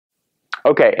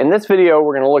Okay, in this video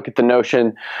we're going to look at the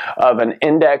notion of an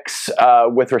index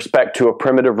with respect to a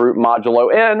primitive root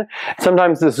modulo n.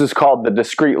 Sometimes this is called the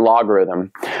discrete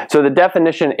logarithm. So the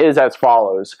definition is as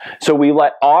follows. So we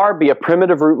let r be a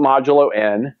primitive root modulo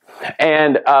n,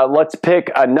 and let's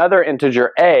pick another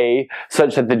integer a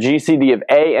such that the GCD of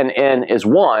a and n is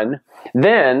 1.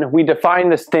 Then we define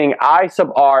this thing I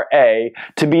sub r a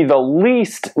to be the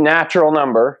least natural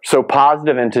number, so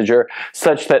positive integer,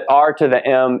 such that r to the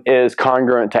m is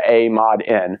congruent to a mod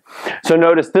n. So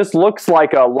notice this looks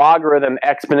like a logarithm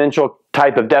exponential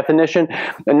type of definition,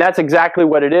 and that's exactly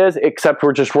what it is, except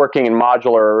we're just working in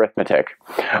modular arithmetic.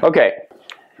 Okay,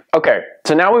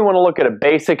 so now we want to look at a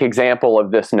basic example of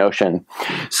this notion.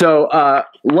 So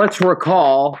let's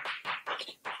recall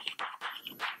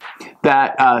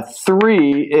that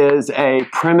 3 is a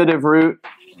primitive root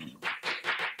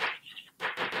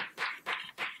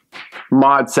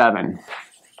mod 7.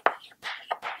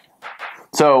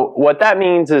 So what that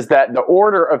means is that the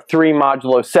order of 3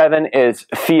 modulo 7 is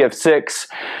phi of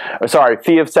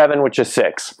 7, which is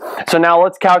 6. So now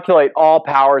let's calculate all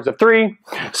powers of 3.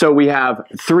 So we have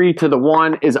 3 to the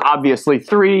 1 is obviously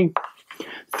 3.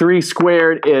 3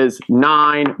 squared is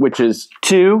 9, which is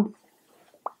 2.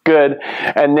 Good.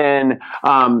 And then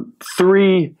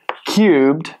 3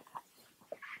 cubed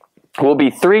will be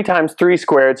 3 times 3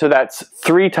 squared, so that's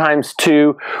 3 times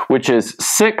 2, which is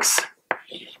 6.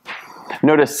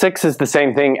 Notice 6 is the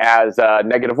same thing as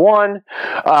 -1.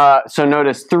 So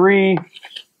notice 3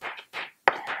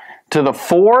 to the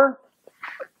 4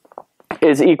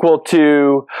 is equal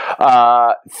to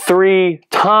 3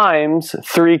 times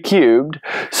 3 cubed.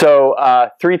 So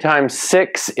 3 times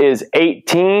 6 is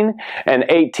 18, and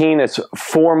 18 is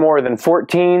 4 more than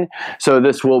 14. So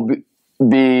this will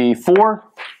be 4.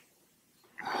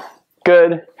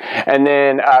 Good. And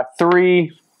then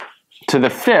 3 to the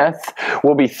 5th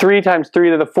will be 3 times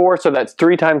 3 to the 4, so that's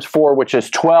 3 times 4, which is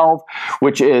 12,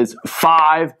 which is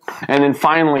 5. And then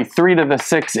finally 3 to the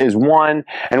 6 is 1,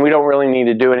 and we don't really need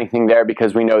to do anything there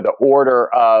because we know the order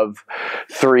of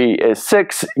 3 is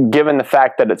 6, given the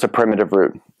fact that it's a primitive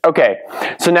root. Okay,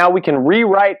 so now we can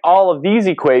rewrite all of these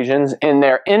equations in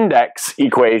their index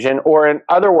equation, or in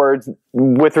other words,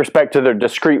 with respect to their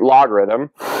discrete logarithm.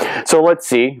 So let's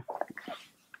see.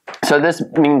 So this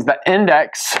means the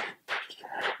index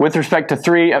with respect to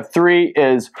 3 of 3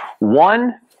 is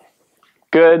 1.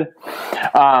 Good.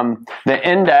 The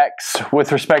index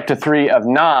with respect to 3 of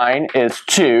 9 is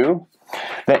 2.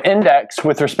 The index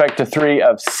with respect to 3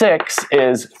 of 6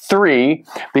 is 3,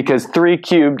 because 3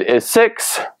 cubed is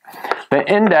 6. The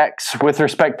index with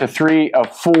respect to 3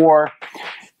 of 4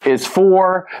 is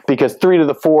 4, because 3 to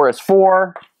the 4 is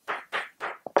 4.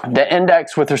 The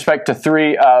index with respect to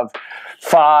 3 of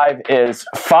 5 is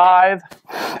 5.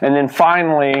 And then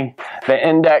finally, the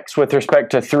index with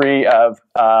respect to 3 of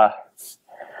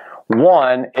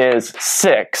 1 is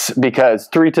 6, because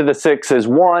 3 to the 6 is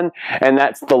 1, and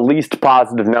that's the least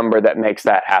positive number that makes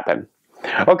that happen.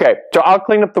 Okay, so I'll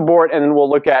clean up the board and then we'll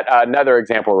look at another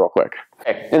example real quick.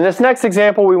 Okay. In this next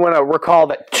example, we want to recall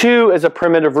that 2 is a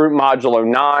primitive root modulo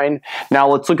 9. Now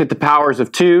let's look at the powers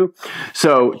of 2.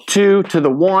 So 2 to the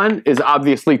 1 is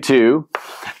obviously 2.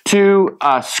 2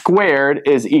 squared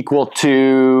is equal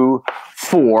to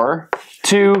 4.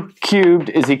 2 cubed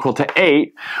is equal to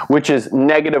 8, which is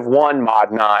 -1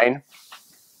 mod 9.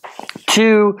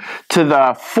 2 to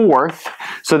the 4th,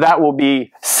 so that will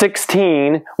be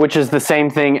 16, which is the same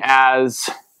thing as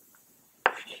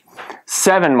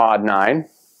 7 mod 9.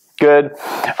 Good.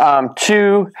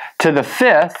 2 to the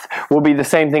 5th will be the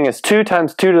same thing as 2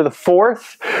 times 2 to the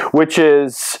 4th, which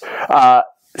is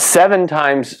 7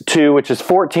 times 2, which is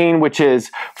 14, which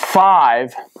is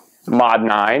 5 mod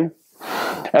 9.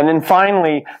 And then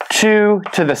finally, 2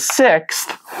 to the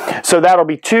 6th, so that'll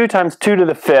be 2 times 2 to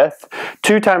the 5th.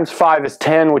 2 times 5 is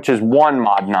 10, which is 1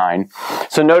 mod 9.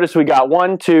 So notice we got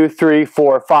 1, 2, 3,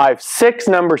 4, 5, 6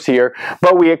 numbers here,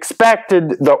 but we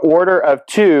expected the order of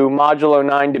 2 modulo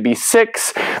 9 to be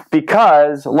 6,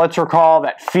 because let's recall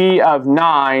that phi of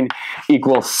 9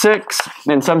 equals 6,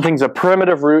 and something's a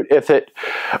primitive root if it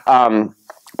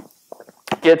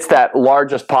gets that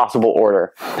largest possible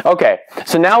order. Okay,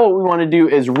 so now what we want to do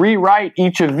is rewrite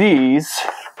each of these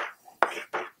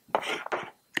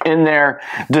in their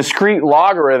discrete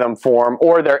logarithm form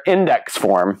or their index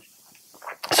form.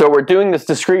 So we're doing this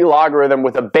discrete logarithm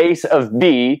with a base of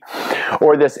b,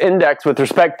 or this index with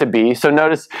respect to b. So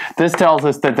notice this tells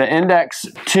us that the index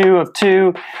 2 of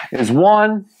 2 is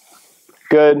 1.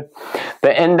 Good.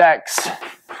 The index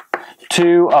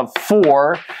 2 of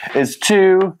 4 is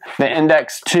 2. The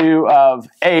index 2 of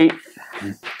 8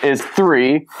 is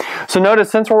 3. So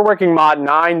notice, since we're working mod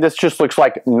 9, this just looks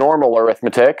like normal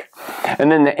arithmetic.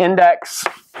 And then the index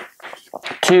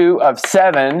 2 of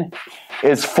 7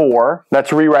 is 4.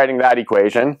 That's rewriting that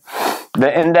equation.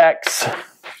 The index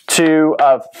 2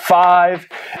 of 5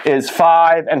 is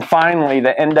 5. And finally,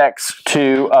 the index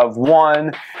 2 of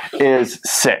 1 is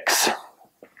 6.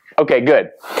 Okay,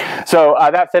 good. So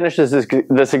that finishes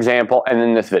this example and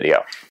then this video.